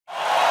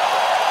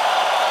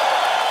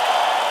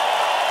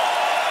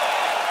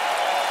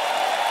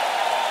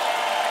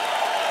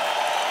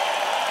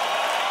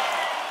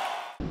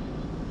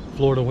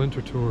Florida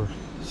Winter Tour.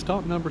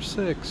 Stop number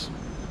 6.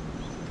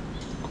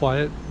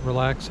 Quiet,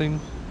 relaxing,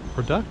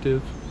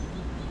 productive.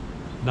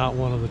 Not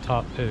one of the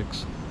top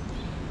picks.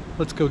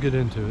 Let's go get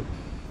into it.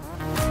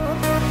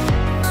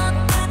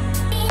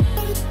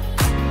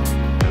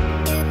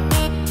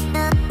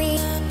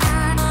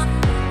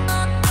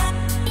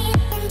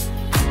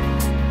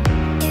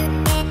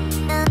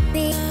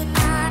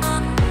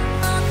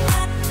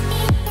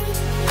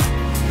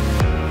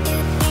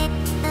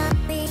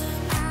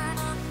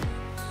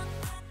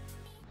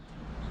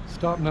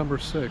 Stop number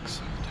 6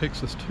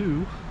 takes us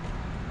to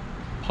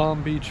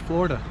Palm Beach,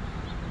 Florida.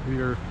 We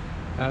are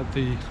at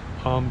the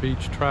Palm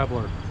Beach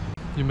Traveler.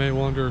 You may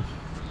wonder,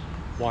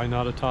 why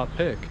not a top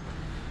pick?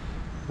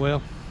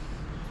 Well,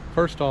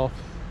 first off,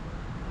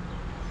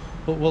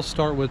 we'll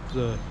start with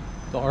the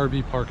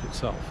RV park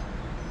itself.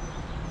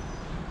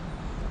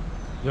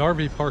 The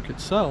RV park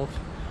itself,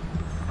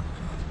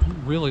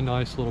 really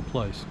nice little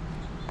place.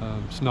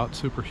 It's not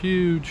super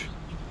huge,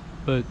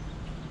 but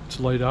it's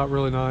laid out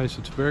really nice.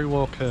 It's very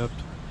well kept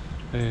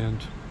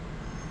and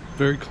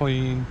very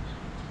clean,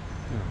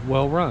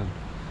 well run.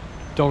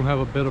 Don't have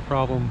a bit of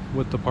problem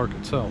with the park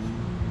itself.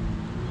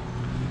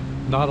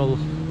 Not a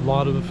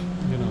lot of,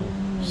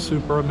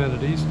 super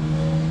amenities.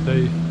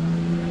 They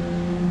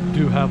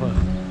do have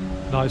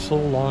a nice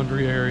little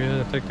laundry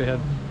area. I think they had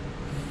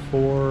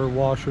 4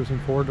 washers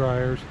and 4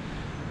 dryers.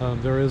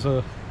 There is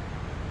a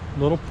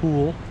little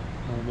pool.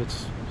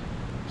 It's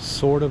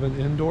sort of an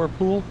indoor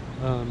pool.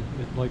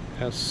 It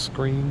has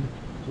screened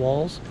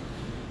walls,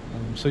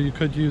 so you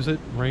could use it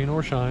rain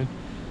or shine,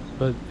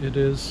 but it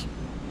is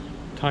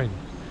tiny.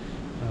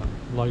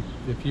 Like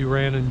if you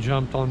ran and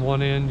jumped on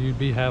one end, you'd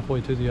be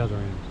halfway to the other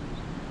end.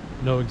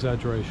 No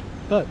exaggeration,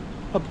 but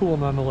a pool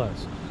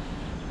nonetheless.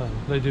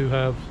 They do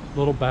have a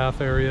little bath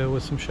area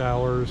with some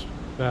showers,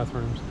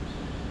 bathrooms.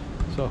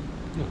 So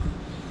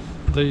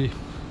the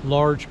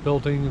large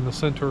building in the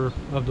center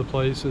of the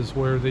place is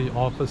where the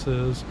office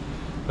is.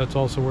 That's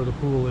also where the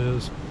pool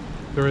is.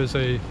 There is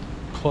a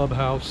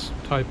clubhouse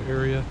type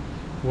area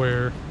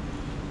where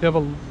you have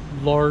a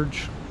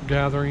large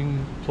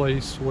gathering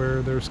place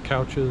where there's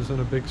couches and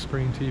a big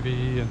screen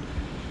TV and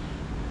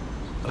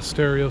a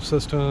stereo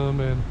system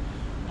and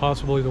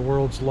possibly the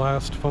world's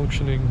last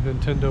functioning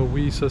Nintendo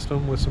Wii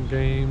system with some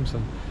games.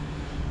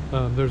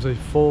 And there's a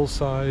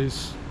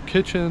full-size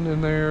kitchen in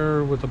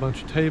there with a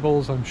bunch of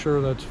tables. I'm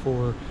sure that's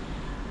for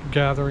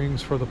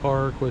gatherings for the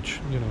park,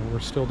 which we're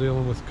still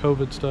dealing with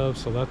COVID stuff,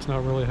 so that's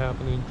not really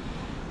happening.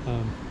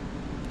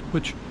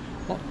 Which,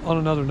 on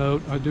another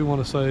note, I do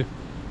want to say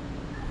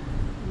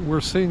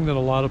we're seeing that a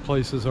lot of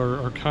places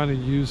are kind of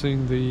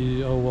using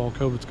the, oh well,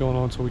 COVID's going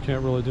on, so we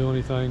can't really do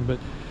anything. But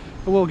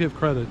I will give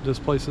credit, this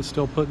place is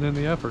still putting in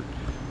the effort.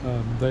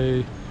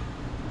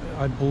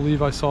 I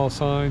believe I saw a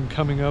sign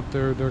coming up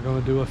there, they're going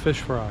to do a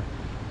fish fry.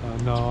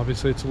 Now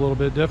obviously it's a little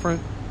bit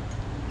different.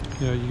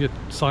 You get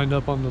signed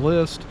up on the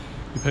list,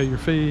 you pay your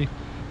fee,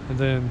 and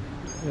then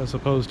as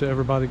opposed to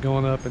everybody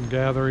going up and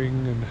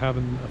gathering and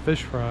having a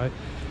fish fry,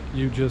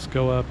 you just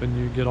go up and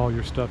you get all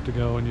your stuff to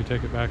go and you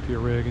take it back to your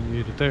rig and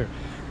you eat it there.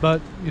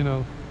 But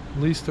at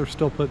least they're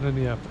still putting in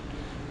the effort,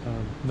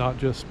 not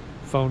just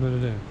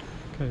phoning it in.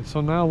 Okay,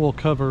 so now we'll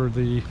cover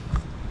the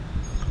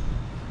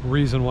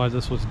reason why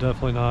this was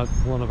definitely not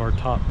one of our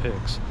top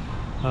picks.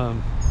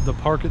 The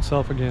park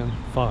itself, again,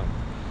 fine.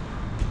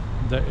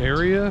 The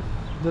area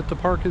that the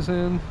park is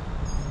in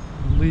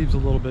leaves a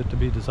little bit to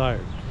be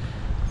desired.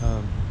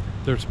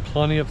 There's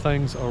plenty of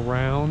things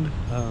around,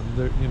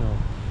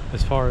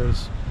 as far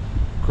as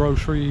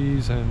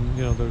groceries, and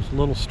there's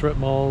little strip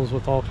malls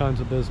with all kinds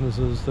of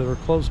businesses that are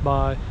close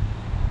by,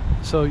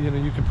 so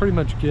you can pretty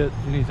much get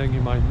anything you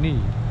might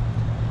need.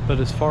 But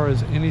as far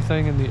as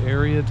anything in the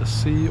area to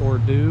see or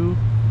do,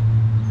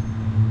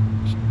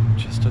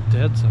 just a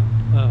dead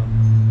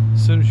zone.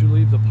 As soon as you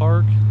leave the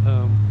park,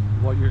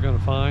 what you're going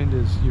to find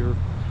is you're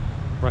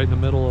right in the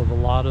middle of a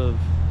lot of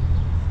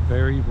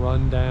very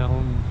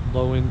run-down,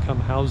 low-income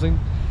housing.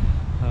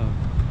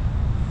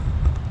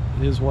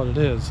 It is what it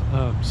is.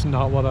 It's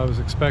not what I was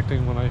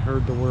expecting when I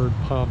heard the word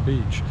Palm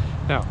Beach.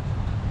 Now,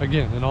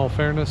 again, in all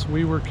fairness,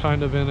 we were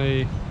kind of in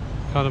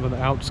an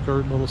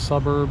outskirt little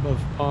suburb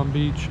of Palm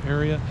Beach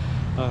area.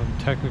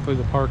 Technically,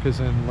 the park is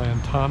in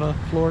Lantana,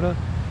 Florida.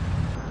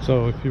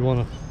 So if you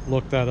want to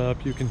look that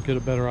up, you can get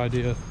a better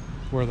idea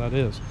where that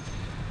is.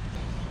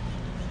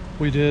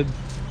 We did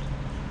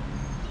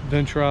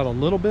venture out a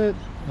little bit.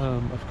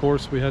 Of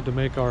course, we had to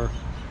make our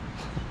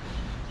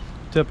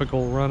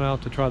typical run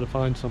out to try to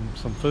find some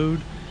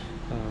food,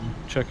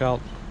 check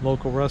out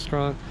local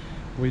restaurant.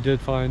 We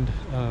did find,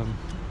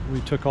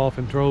 we took off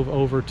and drove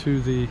over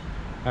to the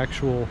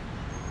actual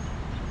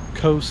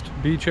coast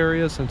beach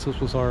area, since this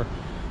was our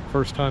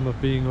first time of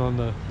being on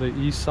the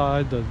east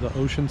side, the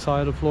ocean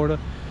side of Florida,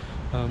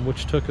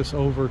 which took us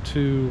over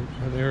to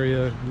an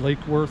area,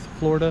 Lake Worth,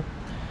 Florida.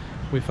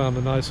 We found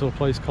a nice little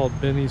place called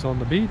Benny's on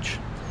the beach.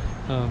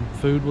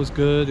 Food was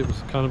good. It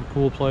was kind of a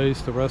cool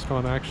place. The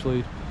restaurant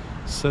actually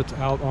sits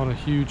out on a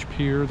huge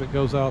pier that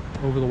goes out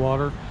over the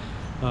water.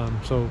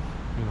 So,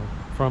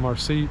 from our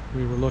seat,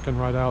 we were looking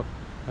right out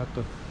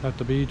at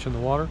the beach and the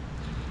water.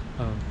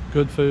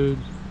 Good food.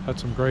 Had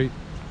some great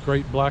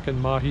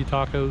blackened mahi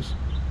tacos.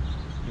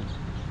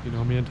 You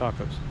know me and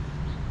tacos.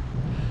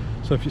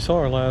 So if you saw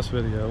our last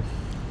video,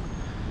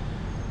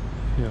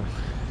 you know,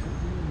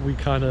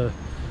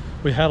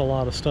 we had a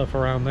lot of stuff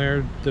around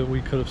there that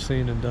we could have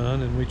seen and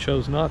done, and we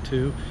chose not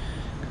to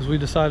because we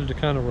decided to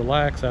kind of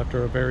relax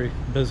after a very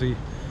busy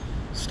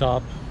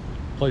stop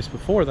place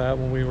before that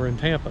when we were in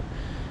Tampa.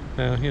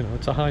 Now, you know,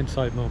 it's a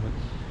hindsight moment.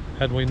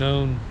 Had we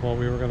known what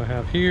we were going to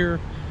have here,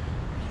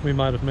 we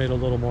might have made a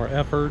little more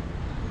effort,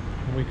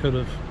 and we could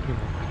have, you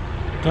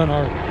know, done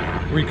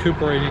our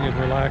recuperating and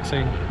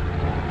relaxing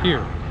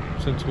here,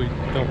 since we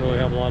don't really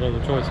have a lot of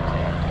other choices.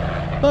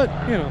 But,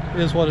 you know,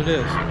 it is what it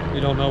is.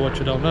 You don't know what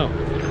you don't know.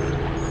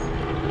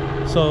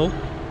 So,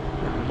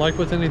 like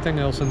with anything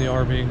else in the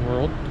RVing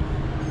world,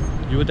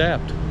 you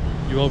adapt,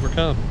 you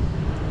overcome.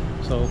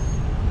 So,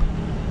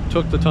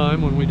 took the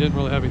time when we didn't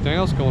really have anything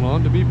else going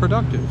on to be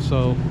productive.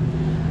 So,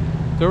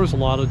 there was a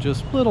lot of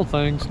just little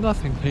things,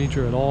 nothing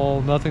major at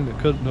all, nothing that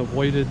couldn't have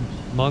waited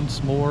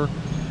months more.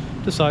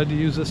 Decided to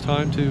use this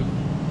time to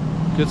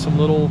get some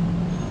little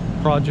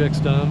projects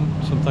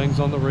done, some things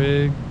on the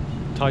rig,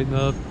 tighten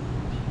up,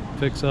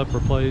 fix up,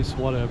 replace,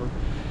 whatever.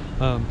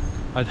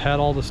 I'd had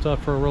all the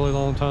stuff for a really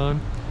long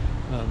time,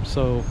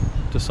 so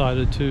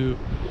decided to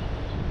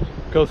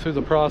go through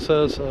the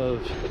process of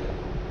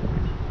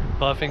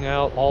buffing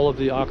out all of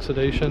the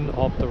oxidation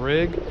off the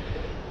rig,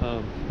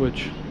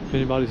 which if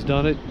anybody's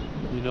done it,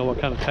 you know what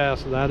kind of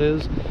task that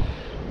is.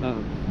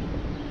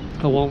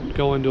 I won't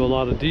go into a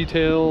lot of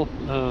detail.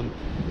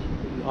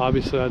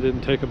 Obviously I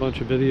didn't take a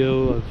bunch of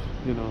video of,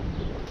 you know,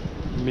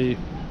 me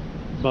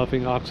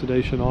buffing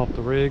oxidation off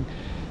the rig,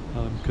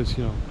 because,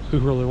 you know, who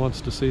really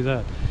wants to see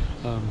that,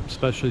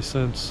 especially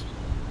since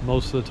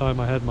most of the time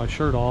I had my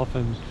shirt off,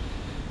 and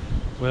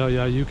well,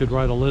 yeah, you could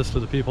write a list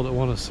of the people that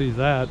want to see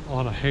that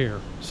on a hair.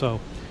 So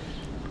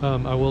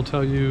I will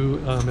tell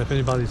you, if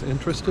anybody's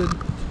interested,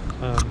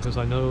 because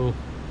I know,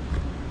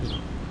 you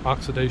know,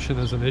 oxidation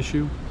is an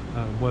issue,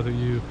 whether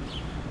you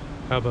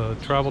have a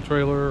travel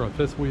trailer, a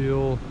fifth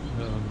wheel,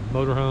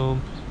 motorhome,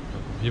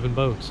 even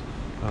boats.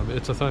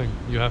 It's a thing.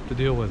 You have to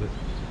deal with it.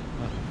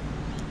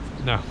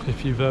 Now,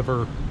 if you've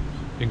ever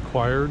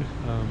inquired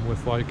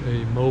with like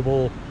a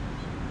mobile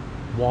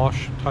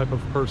wash type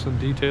of person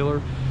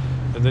detailer,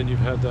 and then you've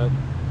had that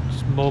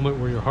moment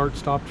where your heart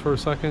stopped for a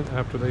second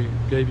after they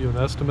gave you an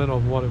estimate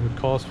on what it would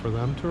cost for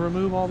them to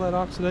remove all that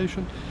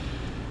oxidation,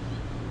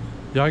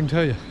 yeah, I can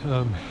tell you,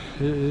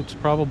 it's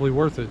probably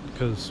worth it,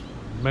 because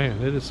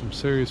man, it is some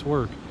serious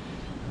work.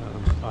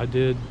 I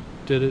did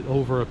it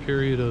over a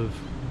period of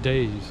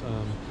days.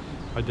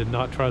 I did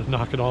not try to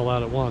knock it all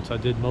out at once. I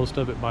did most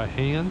of it by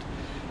hand.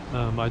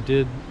 I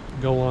did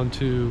go on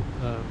to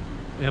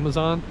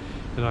Amazon,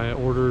 and I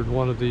ordered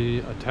one of the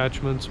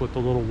attachments with the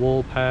little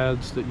wool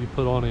pads that you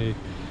put on a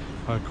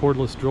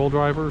cordless drill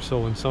driver,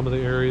 so in some of the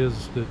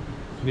areas that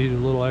needed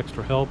a little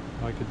extra help,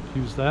 I could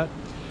use that.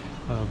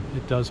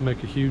 It does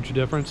make a huge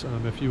difference.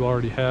 If you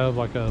already have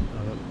like a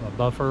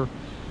buffer,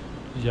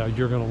 yeah,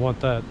 you're going to want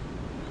that.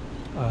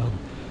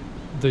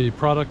 The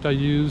product I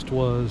used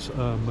was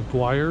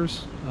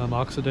Meguiar's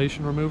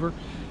oxidation remover,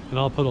 and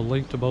I'll put a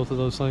link to both of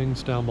those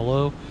things down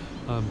below.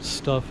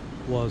 Stuff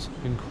was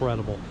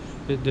incredible.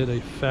 It did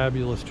a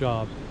fabulous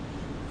job.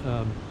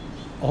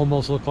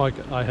 Almost looked like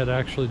I had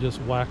actually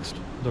just waxed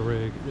the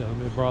rig.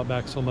 It brought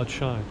back so much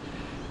shine.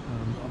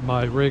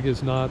 My rig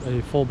is not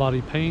a full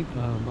body paint.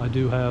 I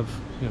do have,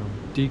 you know,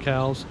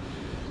 decals,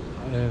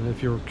 and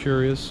if you're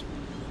curious,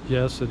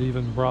 yes, it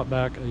even brought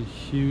back a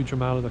huge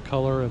amount of the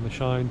color and the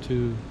shine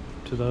to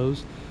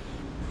those.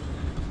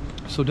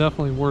 So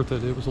definitely worth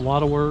it. It was a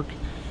lot of work,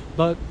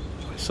 but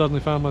I suddenly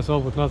found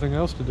myself with nothing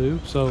else to do,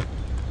 so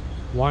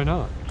why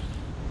not?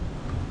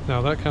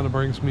 Now that kind of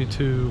brings me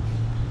to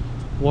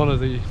one of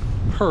the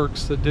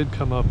perks that did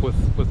come up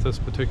with this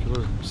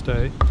particular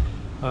stay.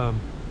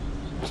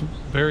 It's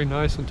very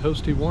nice and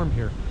toasty warm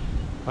here.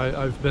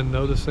 I've been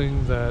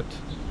noticing that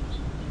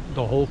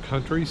the whole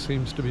country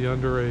seems to be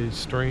under a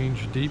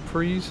strange deep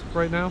freeze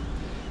right now.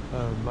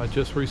 I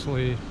just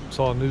recently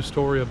saw a news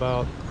story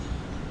about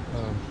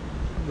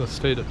the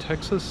state of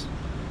Texas.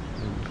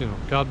 And, you know,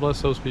 God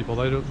bless those people.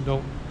 They don't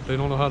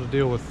know how to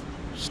deal with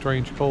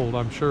strange cold,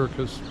 I'm sure,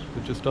 because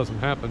it just doesn't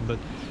happen. But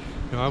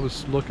you know, I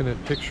was looking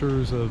at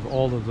pictures of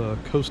all of the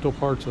coastal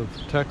parts of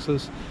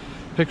Texas,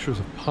 pictures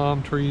of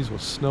palm trees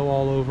with snow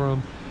all over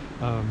them,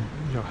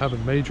 you know,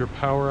 having major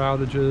power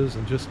outages,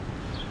 and just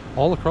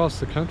all across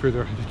the country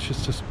there, it's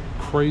just this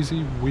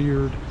crazy,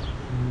 weird,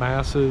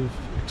 massive,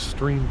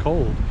 extreme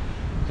cold.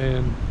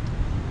 And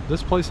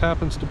this place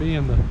happens to be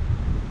in the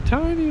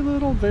tiny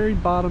little very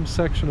bottom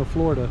section of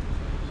Florida,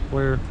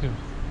 where, you know,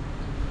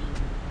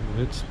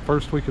 it's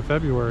first week of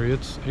February,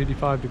 it's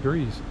 85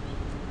 degrees.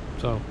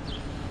 So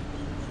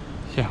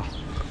yeah,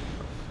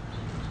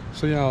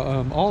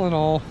 all in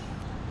all,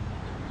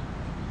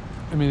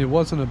 I mean, it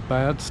wasn't a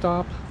bad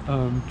stop,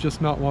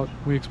 just not what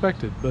we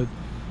expected. But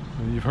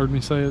you've heard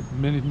me say it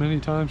many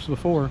times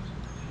before.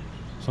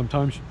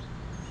 sometimes you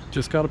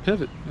just got to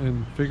pivot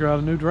and figure out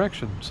a new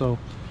direction. So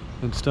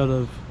instead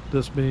of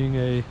this being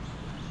a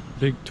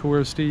big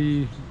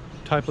touristy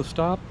type of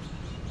stop,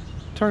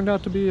 turned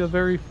out to be a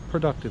very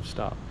productive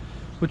stop,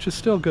 which is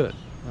still good.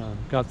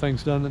 Got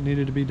things done that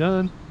needed to be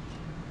done,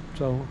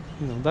 so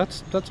you know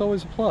that's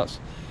always a plus.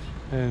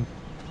 And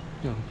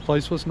you know, the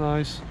place was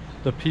nice,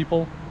 the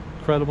people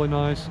incredibly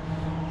nice.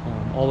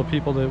 All the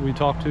people that we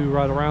talked to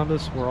right around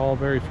us were all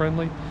very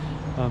friendly.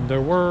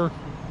 There were,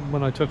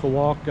 when I took a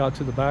walk, got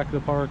to the back of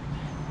the park,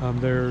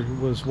 there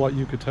was what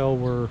you could tell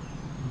were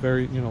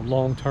very, you know,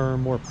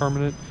 long-term, more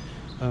permanent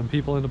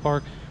people in the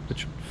park,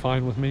 which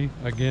fine with me.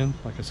 Again,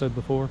 like I said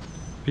before,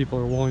 people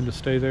are willing to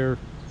stay there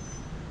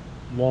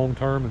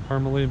long-term and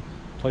permanently.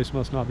 The place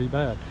must not be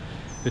bad.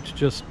 It's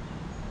just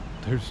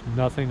there's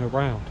nothing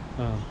around.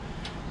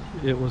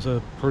 It was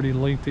a pretty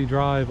lengthy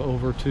drive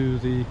over to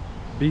the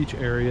beach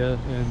area,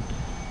 and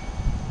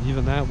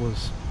even that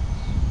was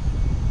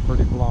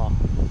pretty blah.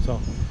 So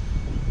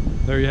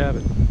there you have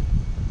it.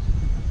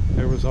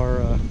 There was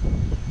our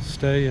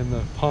stay in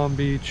the Palm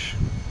Beach,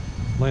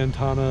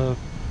 Lantana,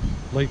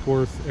 Lake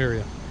Worth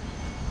area.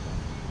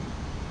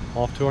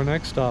 Off to our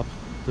next stop.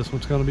 This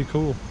one's going to be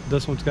cool.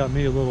 This one's got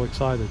me a little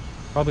excited.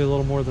 Probably a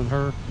little more than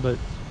her, but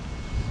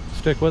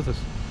stick with us.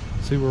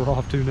 See where we're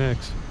off to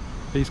next.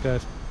 Peace,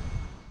 guys.